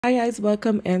Hi guys,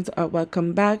 welcome and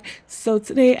welcome back. So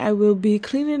today I will be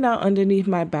cleaning out underneath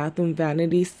my bathroom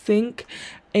vanity sink,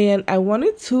 and I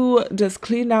wanted to just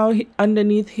clean out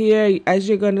underneath here. As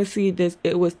you're gonna see, this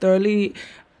it was thoroughly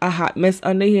a hot mess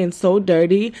under here and so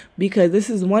dirty because this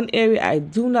is one area I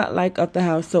do not like of the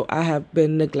house, so I have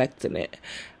been neglecting it.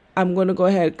 I'm going to go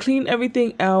ahead and clean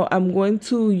everything out. I'm going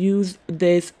to use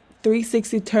this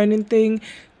 360 turning thing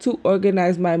to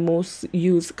organize my most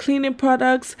used cleaning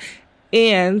products,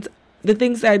 and the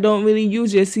things that I don't really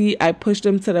use, you see, I push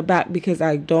them to the back because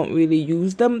I don't really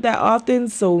use them that often,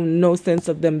 so no sense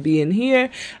of them being here.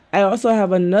 I also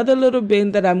have another little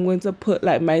bin that I'm going to put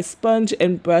like my sponge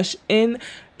and brush in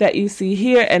that you see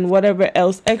here, and whatever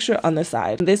else extra on the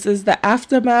side. This is the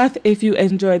aftermath. If you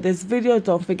enjoyed this video,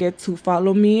 don't forget to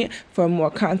follow me for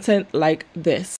more content like this.